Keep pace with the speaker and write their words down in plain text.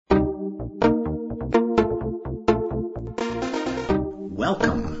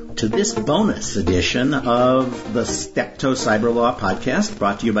Welcome to this bonus edition of the Steptoe Cyber Law Podcast,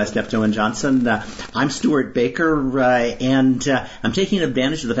 brought to you by Steptoe & Johnson. I'm Stewart Baker, and I'm taking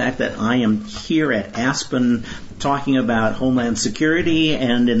advantage of the fact that I am here at Aspen talking about Homeland Security,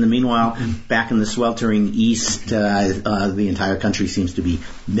 and in the meanwhile, back in the sweltering East, the entire country seems to be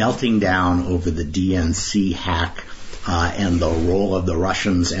melting down over the DNC hack and the role of the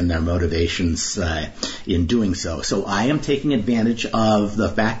Russians and their motivations in doing so. So I am taking advantage of the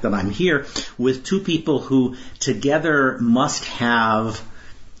fact that I'm here with two people who together must have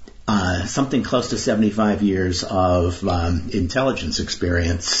something close to 75 years of intelligence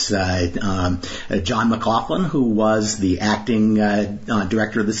experience. John McLaughlin, who was the acting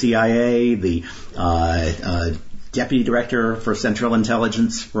director of the CIA, the Deputy Director for Central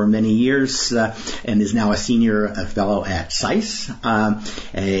Intelligence for many years, and is now a senior fellow at SICE.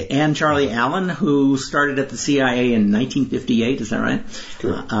 And Charlie Allen, who started at the CIA in 1958, is that right?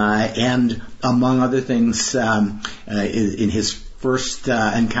 Sure. And among other things, in his first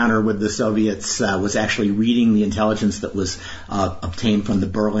encounter with the Soviets was actually reading the intelligence that was obtained from the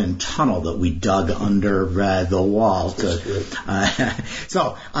Berlin Tunnel that we dug under the wall.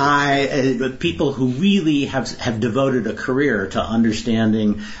 So people who really have devoted a career to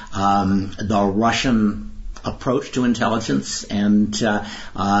understanding the Russian approach to intelligence, and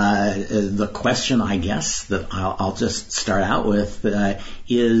the question, I guess, that I'll just start out with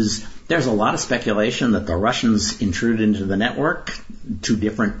is there's a lot of speculation that the Russians intruded into the network, two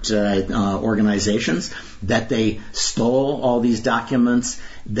different organizations, that they stole all these documents,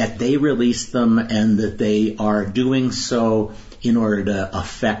 that they released them, and that they are doing so in order to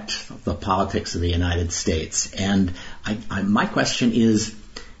affect the politics of the United States. And my question is,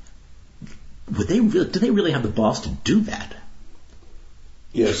 do they really have the balls to do that?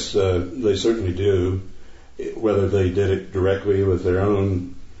 Yes, they certainly do. Whether they did it directly with their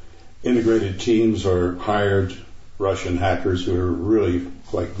own integrated teams or hired Russian hackers who are really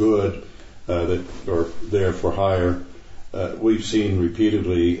quite good, that are there for hire, we've seen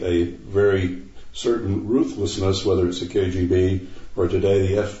repeatedly a very certain ruthlessness, whether it's the KGB or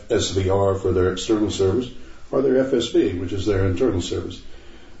today the SVR for their external service, or their FSB, which is their internal service.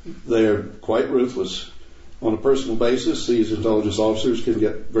 They're quite ruthless. On a personal basis, these intelligence officers can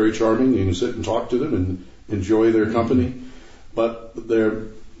get very charming. You can sit and talk to them and enjoy their company. But the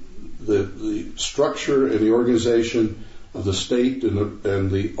structure and the organization of the state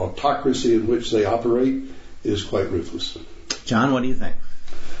and the autocracy in which they operate is quite ruthless. John, what do you think?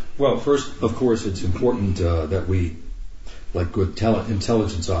 Well, first, of course, it's important that we, like good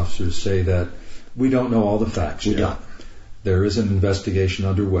intelligence officers, say that we don't know all the facts yet. There is an investigation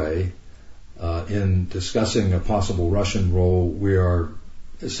underway. In discussing a possible Russian role, we are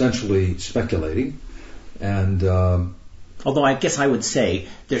essentially speculating. And although I guess I would say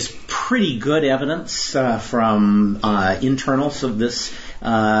there's pretty good evidence from internals of this,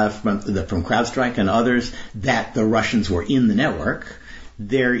 from CrowdStrike and others, that the Russians were in the network.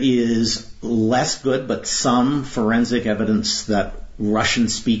 There is less good, but some forensic evidence that Russian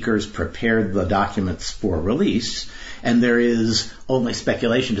speakers prepared the documents for release. And there is only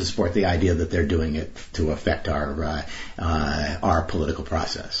speculation to support the idea that they're doing it to affect our political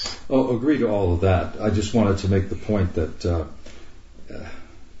process. Oh, agree to all of that. I just wanted to make the point that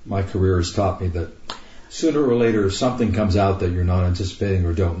my career has taught me that sooner or later something comes out that you're not anticipating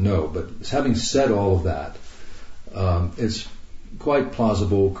or don't know. But having said all of that, it's quite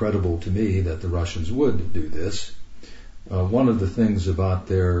plausible, credible to me that the Russians would do this. One of the things about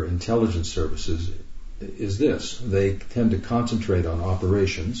their intelligence services is this: they tend to concentrate on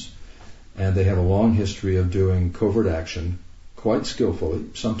operations, and they have a long history of doing covert action quite skillfully,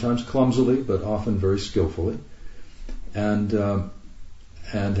 sometimes clumsily, but often very skillfully, and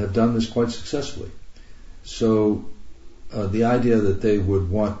have done this quite successfully. So the idea that they would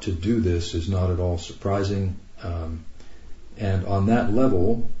want to do this is not at all surprising, and on that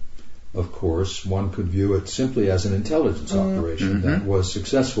level, of course, one could view it simply as an intelligence operation that was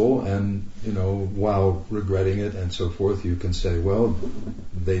successful, and, while regretting it and so forth, you can say, well,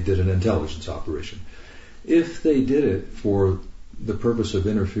 they did an intelligence operation. If they did it for the purpose of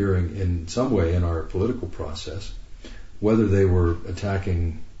interfering in some way in our political process, whether they were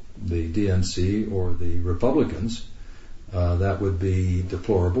attacking the DNC or the Republicans, that would be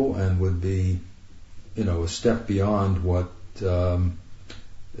deplorable and would be, a step beyond what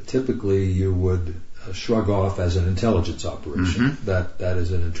typically you would shrug off as an intelligence operation. That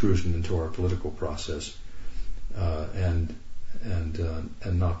is an intrusion into our political process, and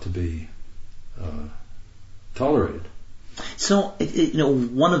not to be tolerated. So,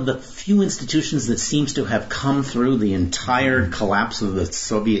 one of the few institutions that seems to have come through the entire collapse of the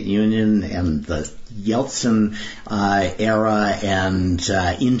Soviet Union and the Yeltsin era and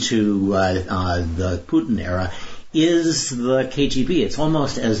into the Putin era is the KGB. It's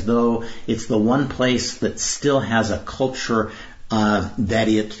almost as though it's the one place that still has a culture that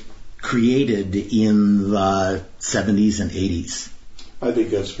it created in the 70s and 80s. I think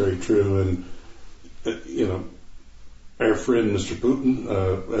that's very true. And, our friend Mr. Putin,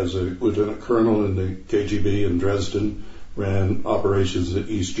 as a lieutenant colonel in the KGB in Dresden, ran operations in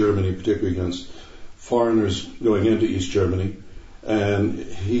East Germany, particularly against foreigners going into East Germany. And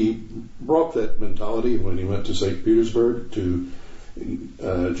he brought that mentality when he went to St. Petersburg to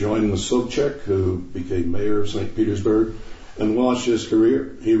join with Sobchak, who became mayor of St. Petersburg, and launched his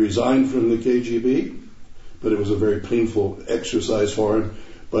career. He resigned from the KGB, but it was a very painful exercise for him.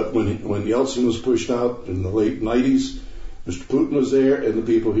 But when Yeltsin was pushed out in the late 90s, Mr. Putin was there, and the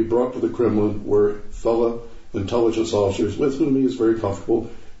people he brought to the Kremlin were fellow intelligence officers with whom he is very comfortable,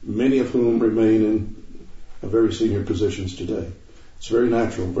 many of whom remain in very senior positions today. It's very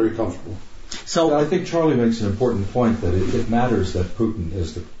natural, very comfortable. So I think Charlie makes an important point that it matters that Putin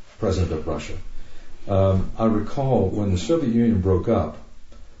is the president of Russia. I recall when the Soviet Union broke up,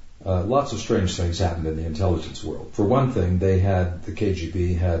 lots of strange things happened in the intelligence world. For one thing, the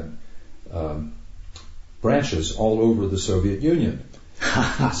KGB had branches all over the Soviet Union.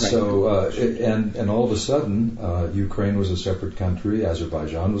 So, and all of a sudden, Ukraine was a separate country,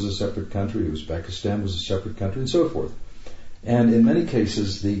 Azerbaijan was a separate country, Uzbekistan was a separate country, and so forth. And in many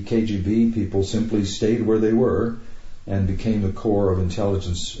cases, the KGB people simply stayed where they were and became the core of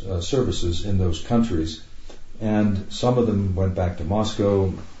intelligence services in those countries. And some of them went back to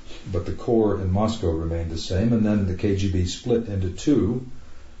Moscow, but the core in Moscow remained the same. And then the KGB split into two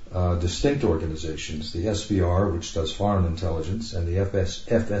distinct organizations, the SVR, which does foreign intelligence, and the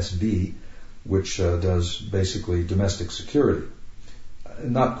FSB, which does basically domestic security.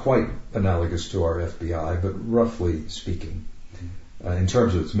 Not quite analogous to our FBI, but roughly speaking, in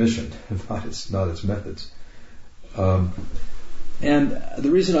terms of its mission, not its methods. And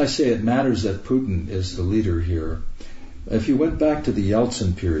the reason I say it matters that Putin is the leader here, if you went back to the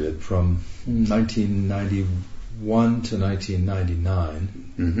Yeltsin period from 1991 to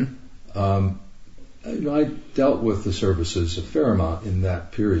 1999, I dealt with the services a fair amount in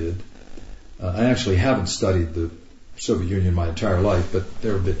that period. I actually haven't studied the Soviet Union my entire life, but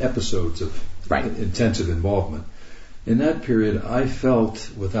there have been episodes of intensive involvement. In that period, I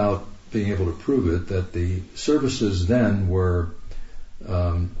felt, without being able to prove it, that the services then were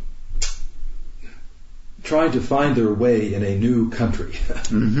trying to find their way in a new country,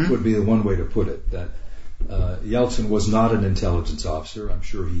 would be the one way to put it. That Yeltsin was not an intelligence officer. I'm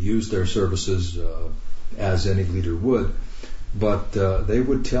sure he used their services as any leader would. But they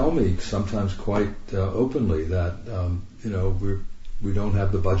would tell me sometimes quite openly that we don't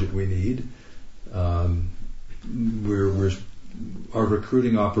have the budget we need. Our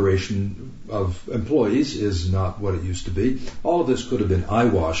recruiting operation of employees is not what it used to be. All of this could have been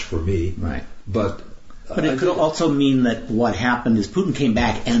eyewash for me, right? But it could also mean that what happened is Putin came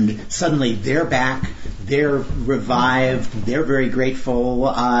back and suddenly they're back, they're revived, they're very grateful,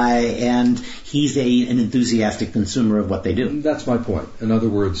 and he's an enthusiastic consumer of what they do. That's my point. In other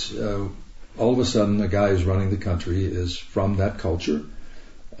words, all of a sudden the guy who's running the country is from that culture,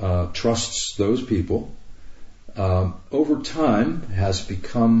 trusts those people, over time has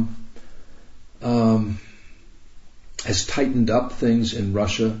become, has tightened up things in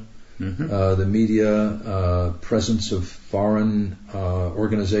Russia. The media, presence of foreign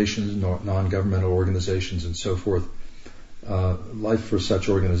organizations, non-governmental organizations, and so forth. Life for such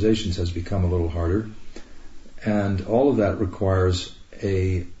organizations has become a little harder. And all of that requires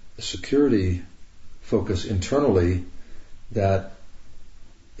a security focus internally that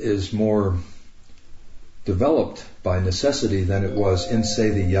is more developed by necessity than it was in,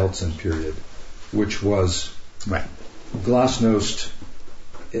 say, the Yeltsin period, which was glass-nosed.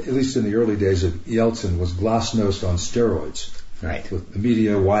 At least in the early days of Yeltsin, was glass-nosed on steroids. Right. With the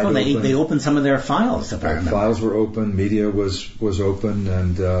media wide open. They opened some of their files, if I remember. Files were open, media was open,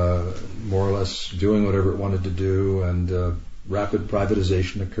 and more or less doing whatever it wanted to do, and rapid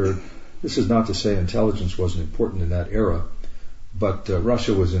privatization occurred. This is not to say intelligence wasn't important in that era, but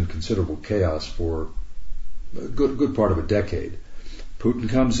Russia was in considerable chaos for a good part of a decade. Putin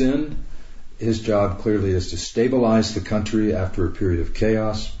comes in. His job clearly is to stabilize the country after a period of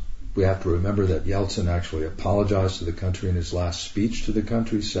chaos. We have to remember that Yeltsin actually apologized to the country in his last speech to the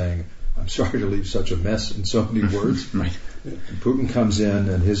country, saying, "I'm sorry to leave such a mess," in so many words. Right. And Putin comes in,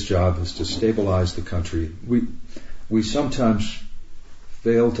 and his job is to stabilize the country. we sometimes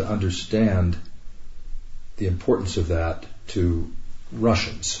fail to understand the importance of that to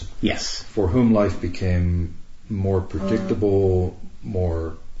Russians. Yes. For whom life became more predictable,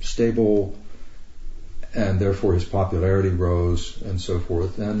 more stable, and therefore his popularity rose and so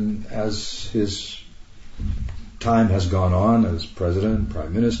forth. And as his time has gone on as president,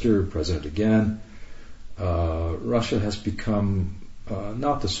 prime minister, president again, Russia has become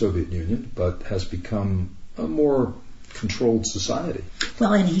not the Soviet Union, but has become a more controlled society.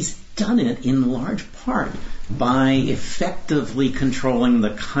 Well, and he's done it in large part by effectively controlling the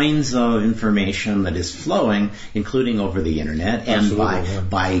kinds of information that is flowing, including over the internet, and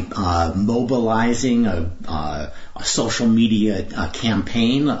by mobilizing a social media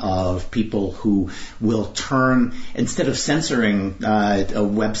campaign of people who will turn, instead of censoring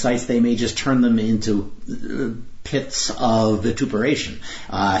websites, they may just turn them into pits of vituperation.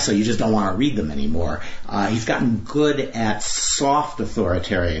 So you just don't want to read them anymore. He's gotten good at soft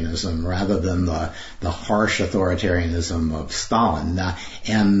authoritarianism rather than the harsh authoritarianism of Stalin.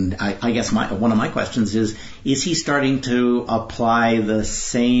 And I guess one of my questions is he starting to apply the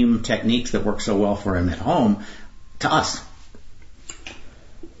same techniques that work so well for him at home to us?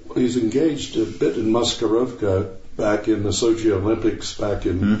 He's engaged a bit in Maskirovka back in the Sochi Olympics back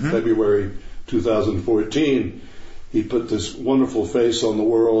in February 2014. He put this wonderful face on the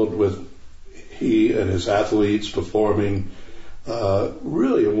world with he and his athletes performing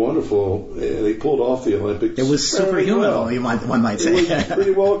really a wonderful. They pulled off the Olympics. It was superhuman, well. One might say. It was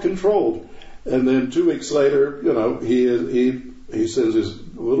pretty well controlled. And then 2 weeks later, he sends his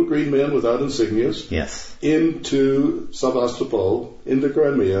little green men without insignias into Sevastopol, into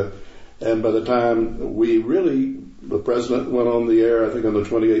Crimea. And by the time the president went on the air, I think on the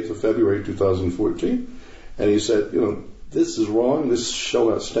 28th of February 2014, and he said, this is wrong, this shall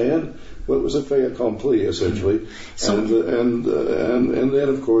not stand. Well, it was a fait accompli, essentially. And then,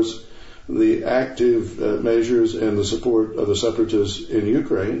 of course, the active measures and the support of the separatists in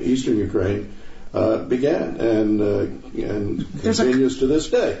Ukraine, eastern Ukraine, began and continues to this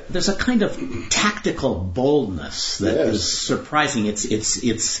day. There's a kind of tactical boldness that is surprising. And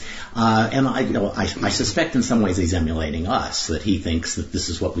I suspect in some ways he's emulating us, that he thinks that this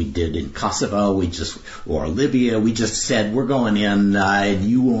is what we did in Kosovo, or Libya. We just said we're going in, and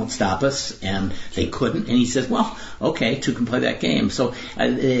you won't stop us, and they couldn't. And he says, well, okay, two can play that game. So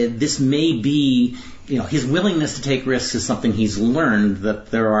this may be. His willingness to take risks is something he's learned,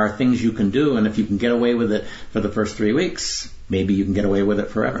 that there are things you can do, and if you can get away with it for the first 3 weeks, maybe you can get away with it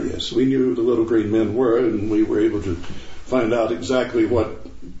forever. Yes, we knew who the little green men were, and we were able to find out exactly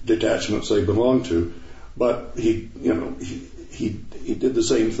what detachments they belonged to. But he did the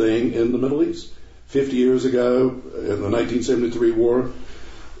same thing in the Middle East. 50 years ago, in the 1973 war,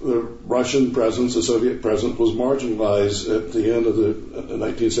 the Russian presence, the Soviet presence, was marginalized at the end of the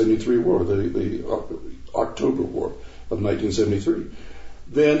 1973 war, the October War of 1973.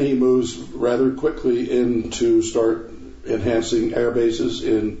 Then he moves rather quickly in to start enhancing air bases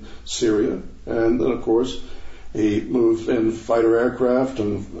in Syria. And then, of course, he moved in fighter aircraft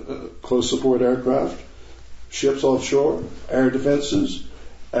and close support aircraft, ships offshore, air defenses.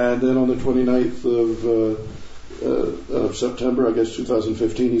 And then on the 29th of September, I guess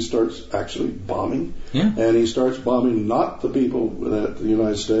 2015, he starts actually bombing. Yeah. And he starts bombing not the people that the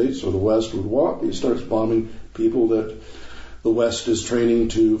United States or the West would want. He starts bombing people that the West is training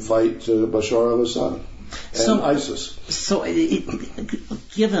to fight Bashar al-Assad and ISIS. So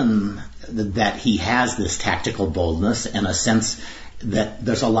given that he has this tactical boldness and a sense that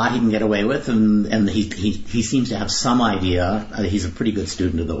there's a lot he can get away with, and he seems to have some idea. He's a pretty good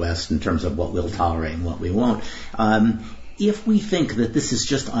student of the West in terms of what we'll tolerate and what we won't. If we think that this is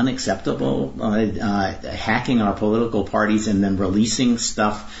just unacceptable, hacking our political parties and then releasing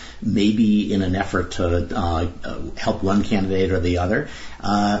stuff maybe in an effort to help one candidate or the other,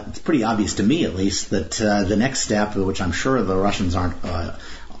 it's pretty obvious to me at least that the next step, which I'm sure the Russians aren't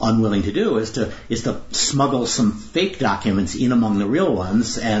unwilling to do, is to smuggle some fake documents in among the real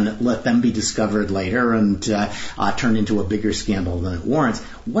ones and let them be discovered later and turn into a bigger scandal than it warrants.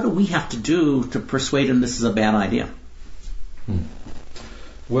 What do we have to do to persuade them this is a bad idea?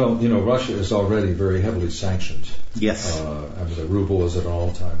 Well, Russia is already very heavily sanctioned. Yes. The ruble is at an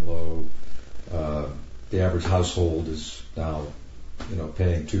all-time low. The average household is now,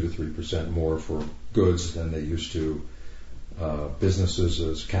 paying 2 to 3% more for goods than they used to. Businesses,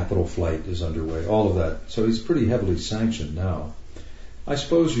 as capital flight is underway, all of that. So he's pretty heavily sanctioned now. I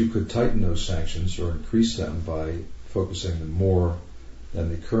suppose you could tighten those sanctions or increase them by focusing them more than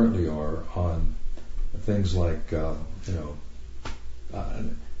they currently are on things like,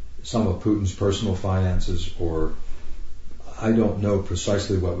 some of Putin's personal finances or I don't know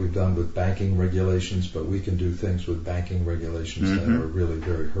precisely what we've done with banking regulations, but we can do things with banking regulations that are really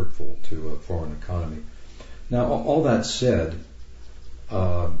very hurtful to a foreign economy. Now, all that said,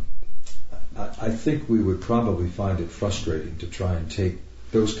 I think we would probably find it frustrating to try and take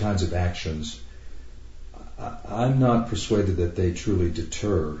those kinds of actions. I'm not persuaded that they truly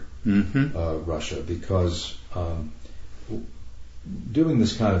deter Russia, because doing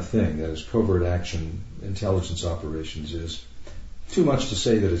this kind of thing, that is covert action, intelligence operations, is too much to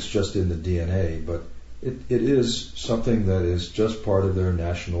say that it's just in the DNA, but it is something that is just part of their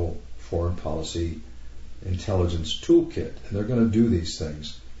national foreign policy intelligence toolkit, and they're going to do these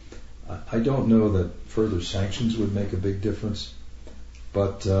things. I don't know that further sanctions would make a big difference,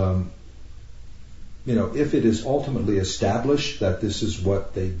 but if it is ultimately established that this is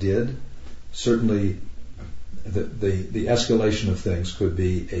what they did, certainly the escalation of things could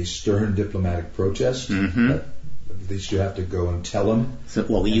be a stern diplomatic protest. At least you have to go and tell them. So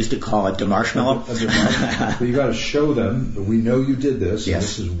what we used to call a demarshmallow. But you got to show them that we know you did this, yes, and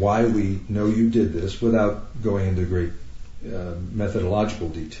this is why we know you did this, without going into great methodological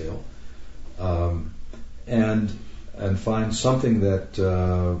detail, and find something that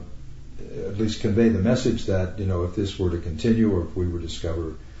at least convey the message that, if this were to continue, or if we were to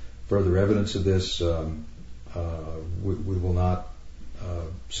discover further evidence of this, we will not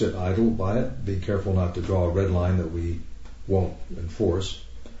sit idle by it. Be careful not to draw a red line that we won't enforce.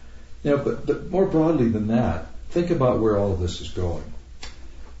 But more broadly than that, think about where all of this is going.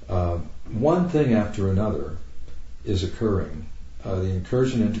 One thing after another is occurring. The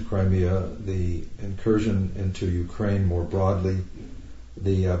incursion into Crimea, the incursion into Ukraine more broadly,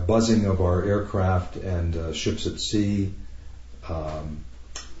 the buzzing of our aircraft and ships at sea,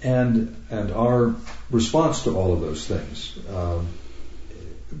 and our response to all of those things.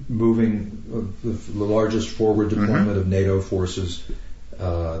 Moving the largest forward deployment of NATO forces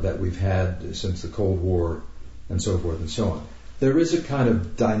that we've had since the Cold War, and so forth and so on. There is a kind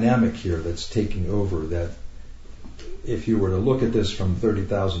of dynamic here that's taking over that, if you were to look at this from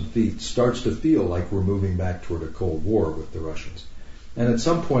 30,000 feet, starts to feel like we're moving back toward a Cold War with the Russians. And at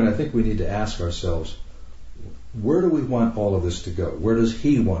some point, I think we need to ask ourselves, where do we want all of this to go? Where does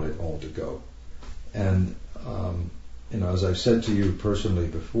he want it all to go? And as I've said to you personally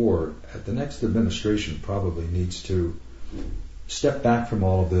before, the next administration probably needs to step back from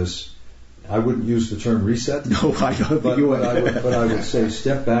all of this. I wouldn't use the term reset. No, I don't think you would. But I would say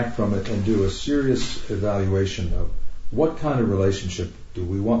step back from it and do a serious evaluation of what kind of relationship do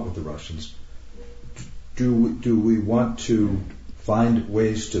we want with the Russians. Do we want to find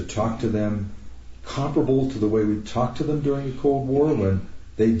ways to talk to them comparable to the way we talked to them during the Cold War, when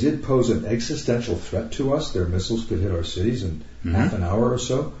they did pose an existential threat to us? Their missiles could hit our cities in half an hour or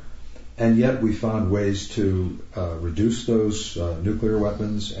so, and yet we found ways to reduce those nuclear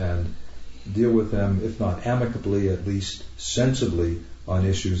weapons and deal with them, if not amicably, at least sensibly, on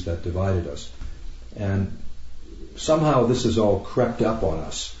issues that divided us. And somehow this has all crept up on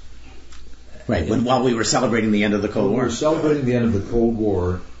us. Right, while we were celebrating the end of the Cold War. We were celebrating the end of the Cold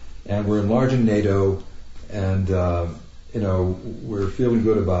War, and we're enlarging NATO, and we're feeling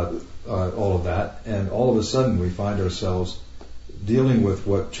good about all of that, and all of a sudden we find ourselves dealing with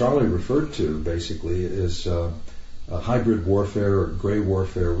what Charlie referred to, basically, is a hybrid warfare or gray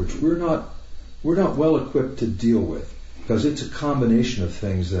warfare, which we're not well equipped to deal with, because it's a combination of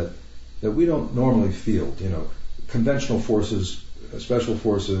things that we don't normally field. Conventional forces, special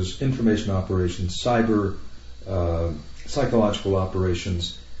forces, information operations, cyber, psychological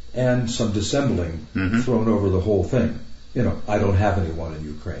operations, and some dissembling thrown over the whole thing. I don't have anyone in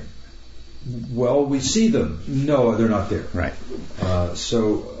Ukraine. Well, we see them. No, they're not there. Right.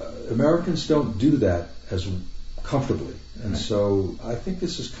 So Americans don't do that as comfortably. And so I think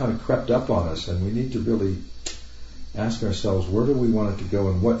this has kind of crept up on us, and we need to really ask ourselves, where do we want it to go,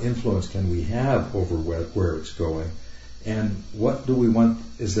 and what influence can we have over where it's going? And what do we want?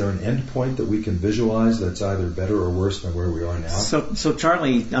 Is there an end point that we can visualize that's either better or worse than where we are now? So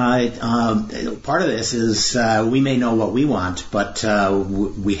Charlie, part of this is we may know what we want, but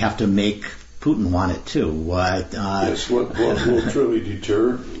we have to make Putin want it too. Yes, what will truly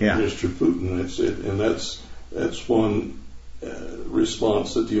deter Mr. Putin? And that's one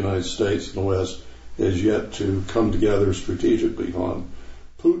response that the United States and the West has yet to come together strategically on.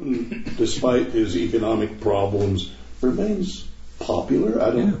 Putin, despite his economic problems, remains popular.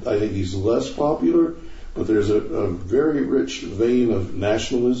 I think he's less popular, but there's a very rich vein of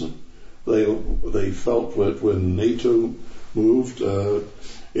nationalism. They felt that when NATO moved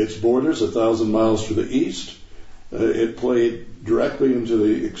its borders 1,000 miles to the east, It played directly into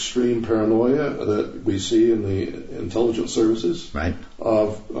the extreme paranoia that we see in the intelligence services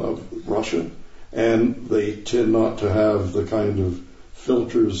of Russia, and they tend not to have the kind of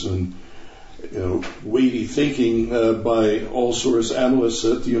filters and weighty thinking by all sorts of analysts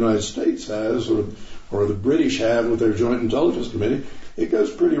that the United States has or the British have with their Joint Intelligence Committee. It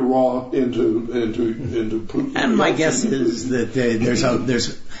goes pretty raw into Putin. And my guess is that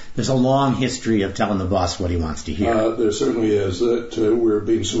there's a long history of telling the boss what he wants to hear. There certainly is. That we're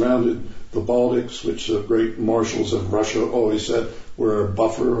being surrounded. The Baltics, which the great marshals of Russia always said were a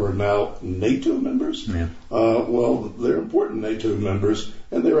buffer, are now NATO members. Yeah. Well, they're important NATO members,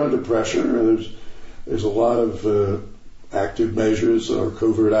 and they're under pressure. There's a lot of active measures or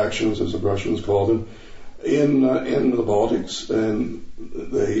covert actions, as the Russians call them, in the Baltics, and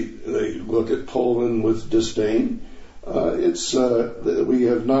they look at Poland with disdain. We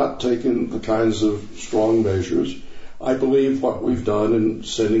have not taken the kinds of strong measures. I believe what we've done in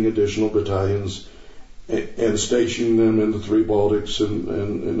sending additional battalions and stationing them in the three Baltics and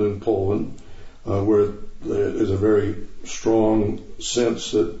in Poland, where there is a very strong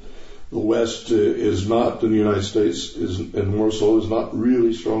sense that the West is not, and the United States and more so is not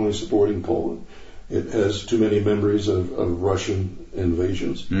really strongly supporting Poland. It has too many memories of Russian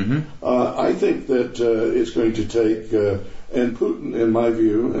invasions. Mm-hmm. I think that it's going to take, and Putin, in my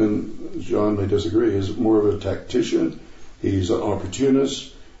view, and John may disagree, is more of a tactician. He's an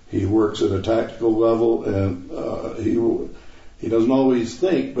opportunist. He works at a tactical level, and he doesn't always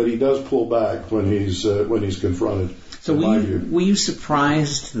think, but he does pull back when he's confronted. So were you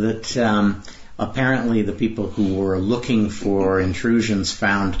surprised that apparently the people who were looking for intrusions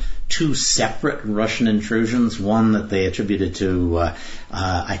found two separate Russian intrusions, one that they attributed to,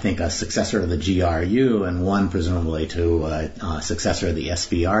 I think, a successor of the GRU, and one presumably to a successor of the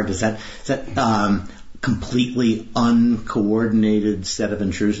SVR? Does that completely uncoordinated set of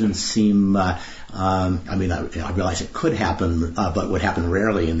intrusions seem, I realize it could happen, but would happen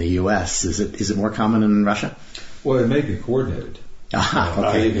rarely in the U.S. Is it more common in Russia? Well, it may be coordinated.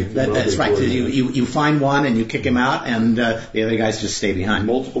 Okay. That's right. You find one and you kick him out, and the other guys just stay behind.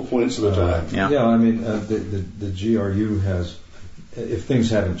 Multiple points of attack. The GRU has, if things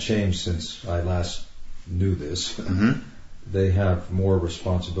haven't changed since I last knew this, mm-hmm. they have more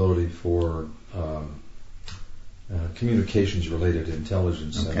responsibility for communications-related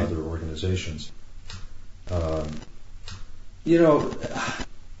intelligence than other organizations. I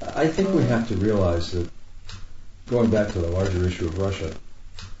think we have to realize that, going back to the larger issue of Russia,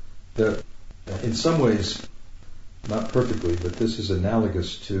 that in some ways, not perfectly, but this is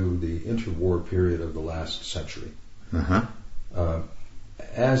analogous to the interwar period of the last century. Uh-huh.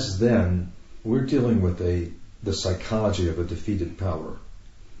 As then, we're dealing with the psychology of a defeated power.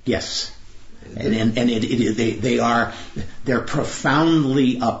 Yes. They're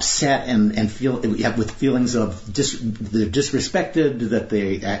profoundly upset and feel with feelings of they're disrespected, that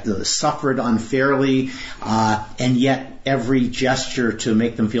they suffered unfairly, and yet every gesture to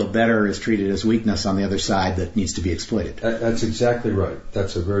make them feel better is treated as weakness on the other side that needs to be exploited. That's exactly right.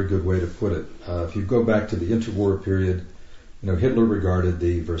 That's a very good way to put it. If you go back to the interwar period, Hitler regarded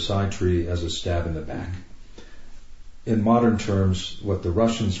the Versailles Treaty as a stab in the back. In modern terms, what the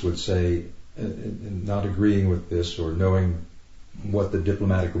Russians would say, not agreeing with this or knowing what the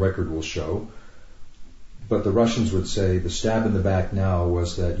diplomatic record will show, but the Russians would say the stab in the back now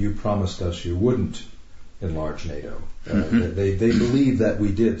was that you promised us you wouldn't enlarge NATO. Mm-hmm. They believe that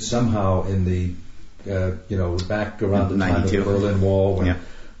we did somehow in the back around the time of the Berlin Wall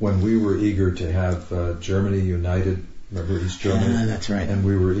when we were eager to have Germany united. Remember East Germany? That's right. And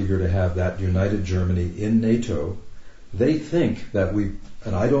we were eager to have that united Germany in NATO. They think that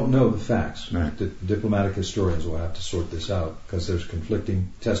and I don't know the facts. Right. The diplomatic historians will have to sort this out because there's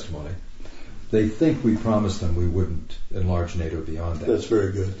conflicting testimony. They think we promised them we wouldn't enlarge NATO beyond that. That's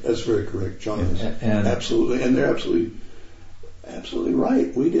very good. That's very correct, John. And absolutely, and they're absolutely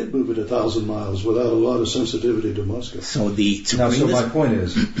right. We did move it 1,000 miles without a lot of sensitivity to Moscow. So my point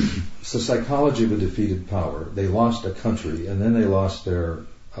is, it's the psychology of a defeated power. They lost a country, and then they lost their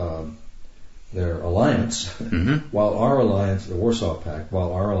alliance, mm-hmm. while our alliance, the Warsaw Pact,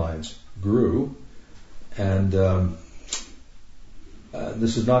 while our alliance grew. And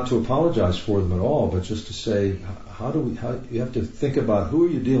this is not to apologize for them at all, but just to say, how you have to think about who are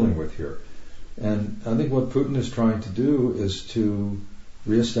you dealing with here. And I think what Putin is trying to do is to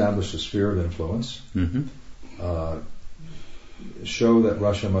reestablish a sphere of influence, mm-hmm. Show that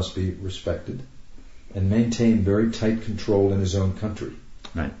Russia must be respected, and maintain very tight control in his own country.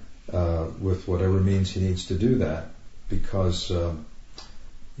 Right. With whatever means he needs to do that, because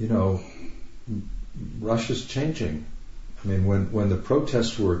Russia's changing. I mean, when the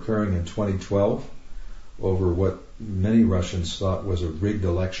protests were occurring in 2012 over what many Russians thought was a rigged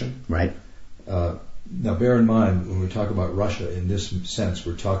election. Right. Now, bear in mind, when we talk about Russia in this sense,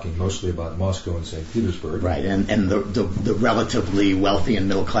 we're talking mostly about Moscow and St. Petersburg. Right, and the relatively wealthy and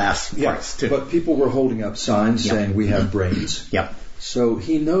middle class parts, too. But people were holding up signs saying, we have brains. Yep. So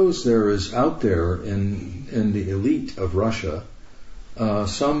he knows there is out there in the elite of Russia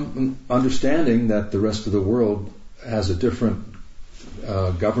some understanding that the rest of the world has a different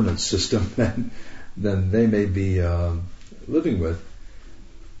governance system than they may be living with.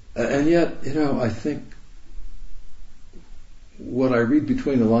 And yet, I think what I read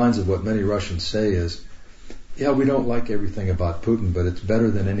between the lines of what many Russians say is, we don't like everything about Putin, but it's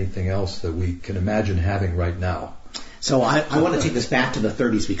better than anything else that we can imagine having right now. So I want to take this back to the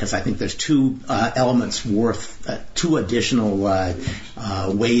 30s because I think there's two elements worth, two additional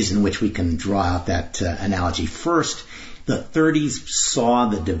ways in which we can draw out that analogy. First, the 30s saw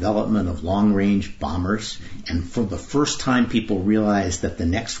the development of long-range bombers, and for the first time people realized that the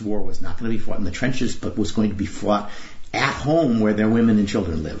next war was not going to be fought in the trenches, but was going to be fought at home where their women and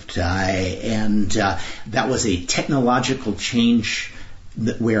children lived. And that was a technological change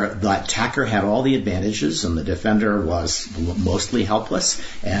where the attacker had all the advantages and the defender was mostly helpless.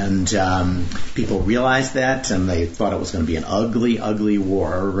 And people realized that, and they thought it was going to be an ugly, ugly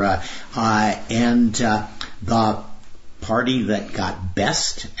war. The party that got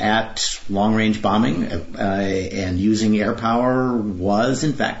best at long-range bombing and using air power was,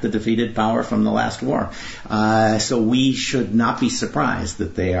 in fact, the defeated power from the last war. So we should not be surprised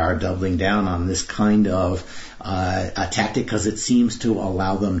that they are doubling down on this kind of a tactic, because it seems to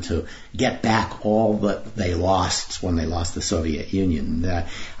allow them to get back all that they lost when they lost the Soviet Union.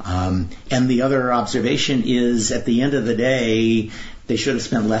 And the other observation is, at the end of the day, they should have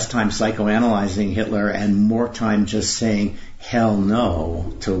spent less time psychoanalyzing Hitler and more time just saying hell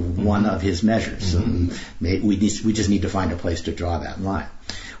no to one of his measures. And we just need to find a place to draw that line.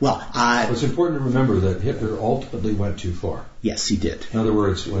 Well, it's important to remember that Hitler ultimately went too far. Yes, he did. In other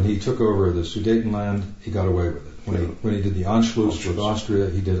words, when he took over the Sudetenland, he got away with it. When he did the Anschluss with Austria,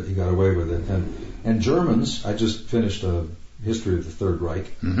 he got away with it. And Germans, I just finished a history of the Third Reich.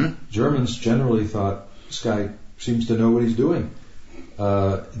 Germans generally thought, this guy seems to know what he's doing.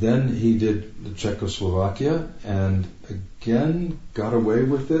 Then he did the Czechoslovakia, and again got away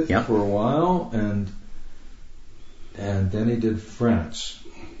with it for a while, and then he did France.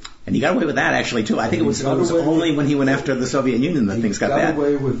 And he got away with that, actually, too. I think it was only when he went after the Soviet Union that things got bad. He got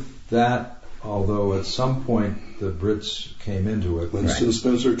away with that, although at some point the Brits came into it. Winston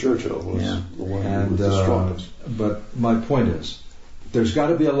Spencer Churchill was the one who was the strongest. But my point is, there's got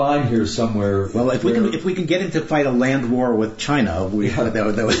to be a line here somewhere. Well, if we can get him to fight a land war with China, that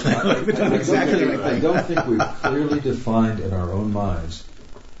would be done exactly the right thing. I don't think we've clearly defined in our own minds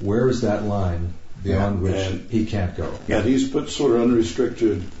where is that line beyond which he can't go. And he's put sort of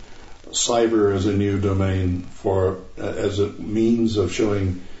unrestricted cyber as a new domain as a means of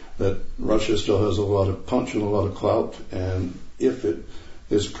showing that Russia still has a lot of punch and a lot of clout. And if it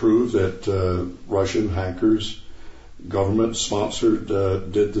is proved that Russian hackers, government-sponsored,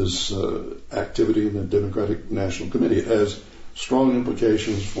 did this activity in the Democratic National Committee, it has strong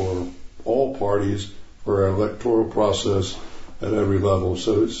implications for all parties, for our electoral process at every level.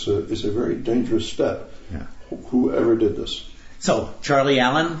 So it's a very dangerous step, whoever did this. So, Charlie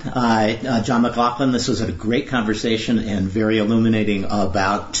Allen, John McLaughlin, this was a great conversation and very illuminating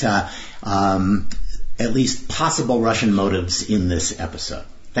about at least possible Russian motives in this episode.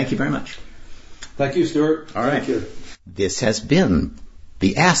 Thank you very much. Thank you, Stewart. All right. Thank you. This has been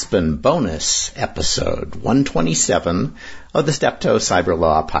the Aspen bonus episode 127 of the Steptoe Cyber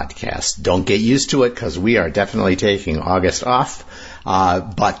Law Podcast. Don't get used to it, because we are definitely taking August off,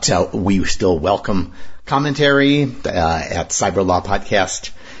 but we still welcome commentary at Cyberlaw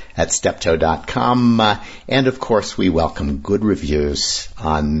Podcast at steptoe.com, and of course we welcome good reviews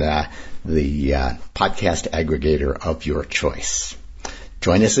on the podcast aggregator of your choice.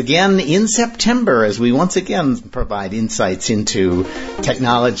 Join us again in September as we once again provide insights into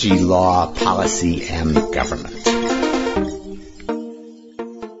technology, law, policy, and government.